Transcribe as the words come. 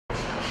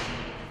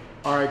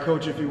All right,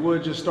 Coach, if you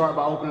would just start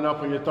by opening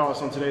up on your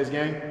thoughts on today's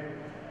game.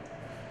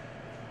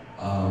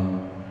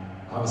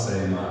 I would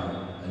say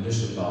my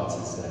initial thoughts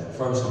is that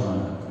first I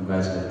want to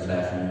congratulate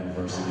Claflin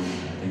University.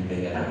 I think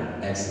they had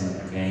an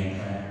excellent game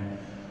plan.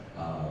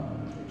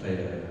 They played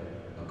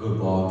a good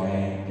ball game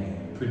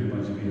and pretty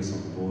much beat us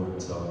on the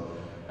board. So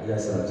I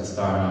guess just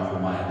starting off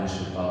with my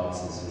initial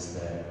thoughts is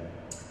just that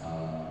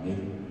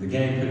the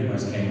game pretty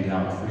much came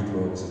down to free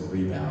throws and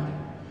rebounding.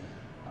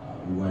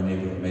 We weren't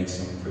able to make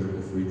some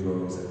critical free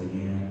throws at the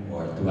end,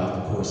 or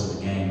throughout the course of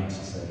the game, I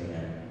should say.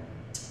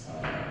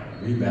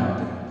 And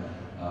rebounding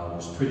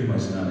was pretty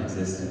much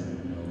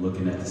non-existent. You know,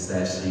 looking at the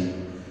stat sheet,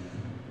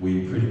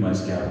 we pretty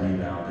much got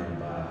rebounded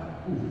by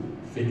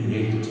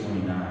 58 to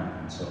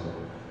 29. So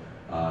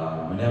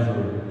whenever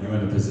you're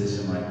in a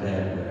position like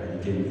that where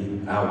you're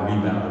getting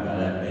out-rebounded by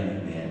that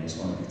many, then it's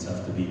going to be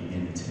tough to beat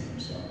any team.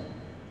 So.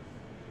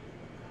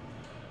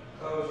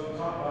 Coach, you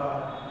talk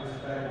about this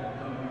fact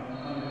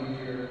coming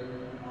here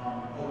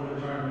over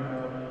the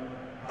tournament,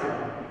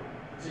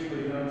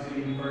 particularly young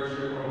team, first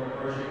year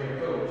head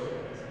coach.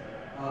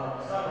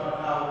 Talk about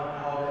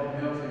how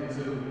that melted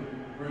into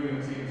bringing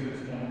the team to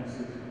this point in the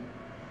season.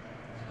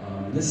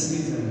 This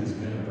season has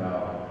been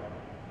about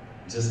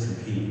just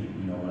competing.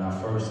 You know, when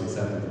I first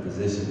accepted the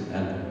position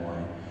at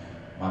LeMoyne,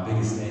 my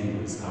biggest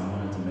thing was I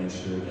wanted to make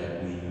sure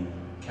that we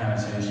kind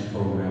of changed the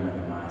program and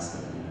the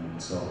mindset. You know?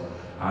 So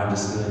I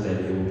understood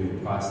that it would be a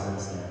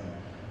process, and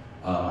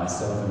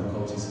myself and the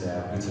coaching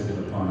staff, we took it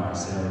upon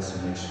ourselves to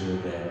make sure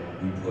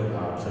that we put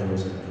our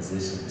players in a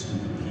position to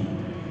compete.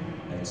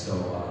 And so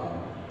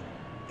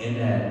in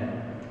that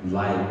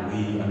light,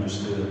 we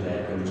understood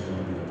that it was going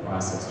to be a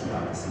process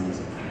throughout the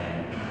season.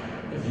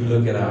 And if you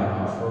look at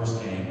our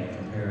first game and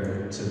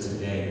compare it to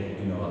today,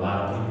 you know, a lot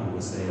of people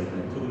would say,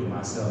 including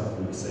myself,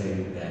 we would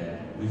say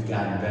that we've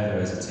gotten better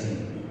as a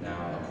team.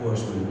 Now, of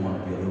course, we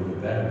want to be a little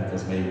bit better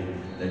because maybe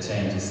that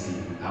changes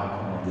the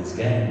outcome of this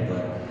game,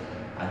 but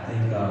I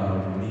think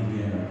me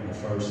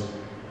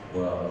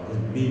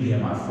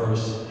being my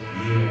first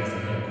year as a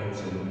head coach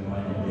at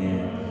LeMoyne, and then,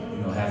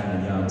 you know,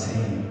 having a young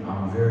team,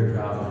 I'm very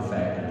proud of the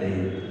fact that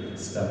they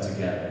stuck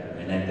together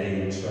and that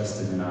they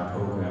trusted in our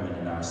program and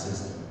in our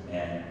system.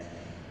 And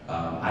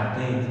I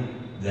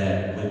think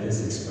that with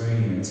this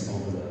experience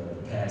over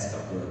the past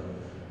couple of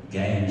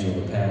games or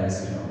the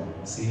past, you know,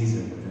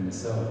 season within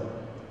itself,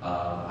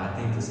 I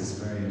think this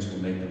experience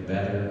will make them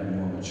better and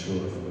more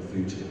mature for the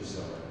future.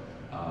 So,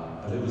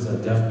 but it was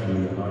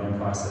definitely a learning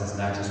process,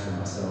 not just for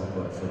myself,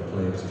 but for the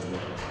players as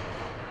well.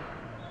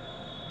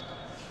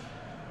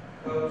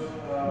 Coach,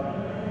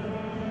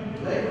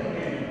 late in the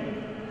game,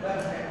 that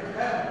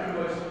pretty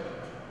much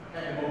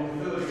had the most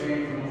feel the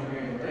game for most of the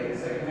game. Late in the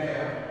second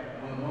half,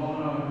 when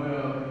LeMoyne-Owen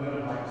went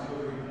up like 2 or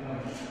 3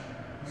 points,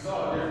 you saw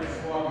a different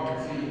spark in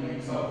your team, and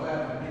you saw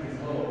Claflin pick his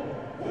low.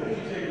 What did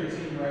you take your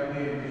team right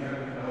there and try to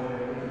get the whole way?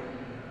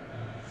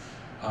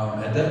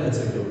 At that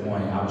particular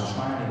point, I was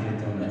trying to get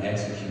them to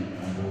execute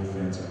on both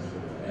ends of the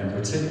floor, and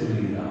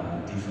particularly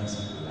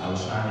defensively. I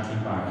was trying to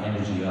keep our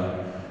energy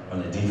up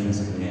on the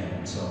defensive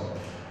end. So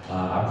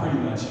I pretty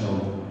much, you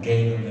know,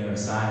 gave them their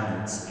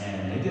assignments,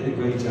 and they did a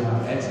great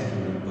job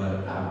executing.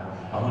 But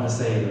I want to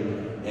say,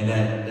 in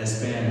that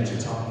span that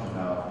you're talking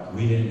about,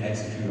 we didn't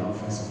execute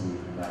offensively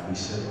like we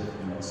should have.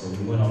 You know, so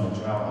we went on the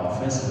drought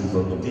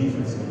offensively, but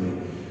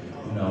defensively,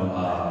 you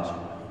know.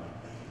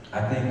 I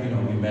think, you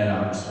know, we met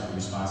our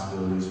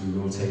responsibilities, we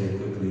rotated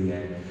quickly,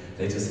 and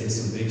they just hit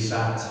some big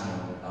shots, you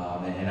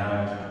know. And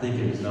I think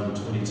it was number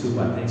 22,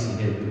 I think she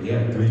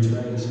hit 3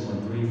 trays. She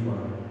went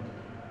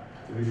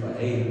 3 for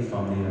 8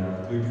 from the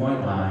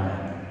 3-point line.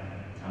 And,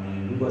 I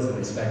mean, we wasn't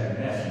expecting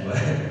that, but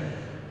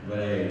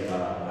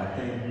I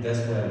think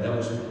that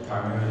was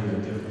primarily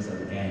the difference of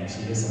the game.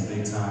 She hit some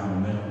big time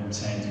momentum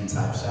changing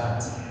type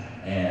shots.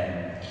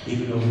 And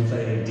even though we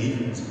played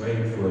defense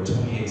great for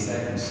 28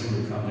 seconds, she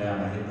would come down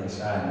and hit that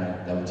shot,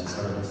 and that would just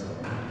hurt us. So,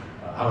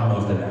 I don't know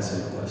if that answered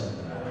your question.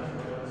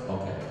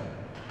 Okay.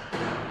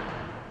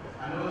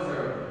 I know it's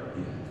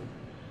early.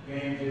 Yeah.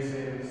 Game just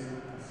ends,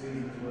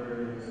 season's where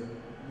it is.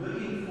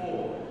 Looking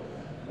forward,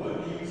 what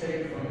do you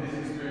take from this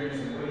experience,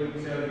 and what do you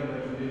tell them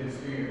that you did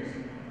experience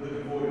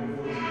looking forward in the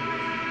season?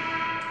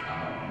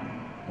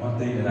 One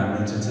thing that I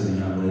mentioned to the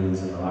young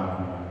ladies in the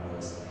locker room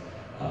was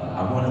I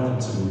wanted them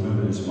to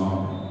remember this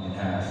moment and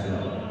how I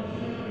felt.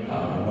 I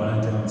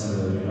wanted them to,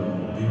 you know,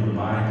 be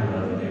reminded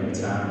of it every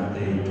time that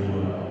they do a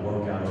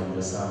workout over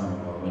the summer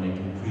or when they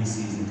do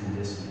preseason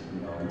conditioning,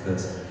 you know,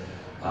 because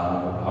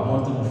I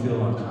want them to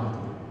feel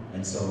uncomfortable.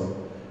 And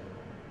so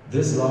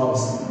this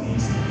loss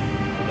needs to be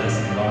a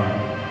lesson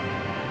learned.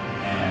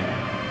 And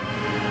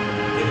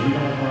if we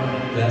don't learn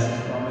any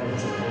lessons from it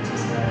as a coaching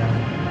staff,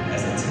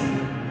 as a team,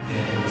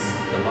 then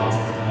the loss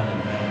was done in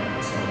vain.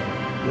 So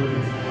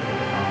looking forward,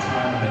 I'm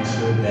trying to make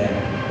sure that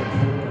the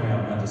program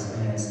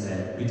understands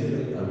that we did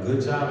a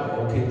good job, an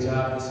okay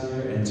job this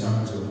year in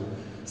terms of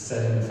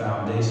setting the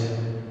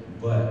foundation,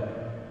 but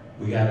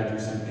we got to do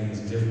some things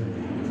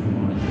differently if we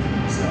want to do it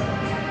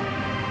ourselves.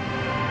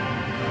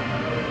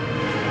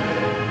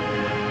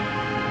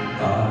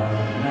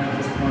 Now at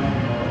this point,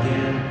 you know,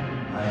 again,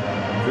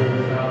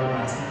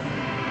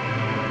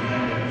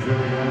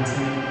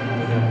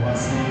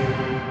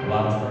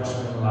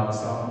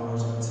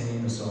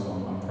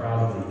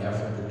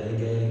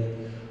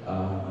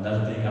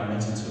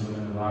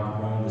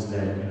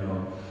 that, you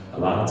know, a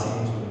lot of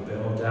teams would have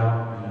bailed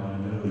out, you know, in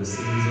the middle of the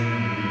season.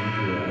 We went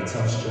through a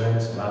tough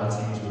stretch. A lot of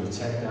teams would have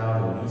checked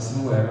out or made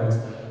some errors,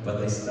 but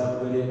they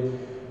stuck with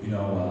it. You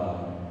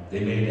know, they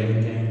made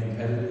every game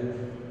competitive.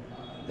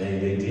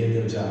 They did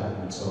their job,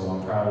 and so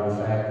I'm proud of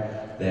the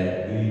fact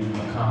that we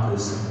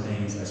accomplished some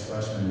things as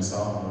freshmen and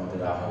sophomores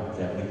that I hope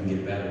that we can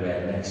get better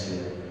at next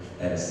year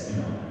as,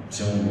 you know,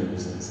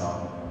 juniors and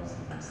sophomores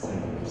and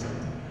seniors.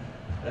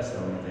 That's the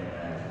only thing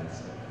I have to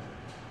say.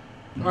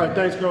 All right,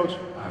 thanks, Coach. All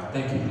right,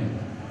 thank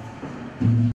you.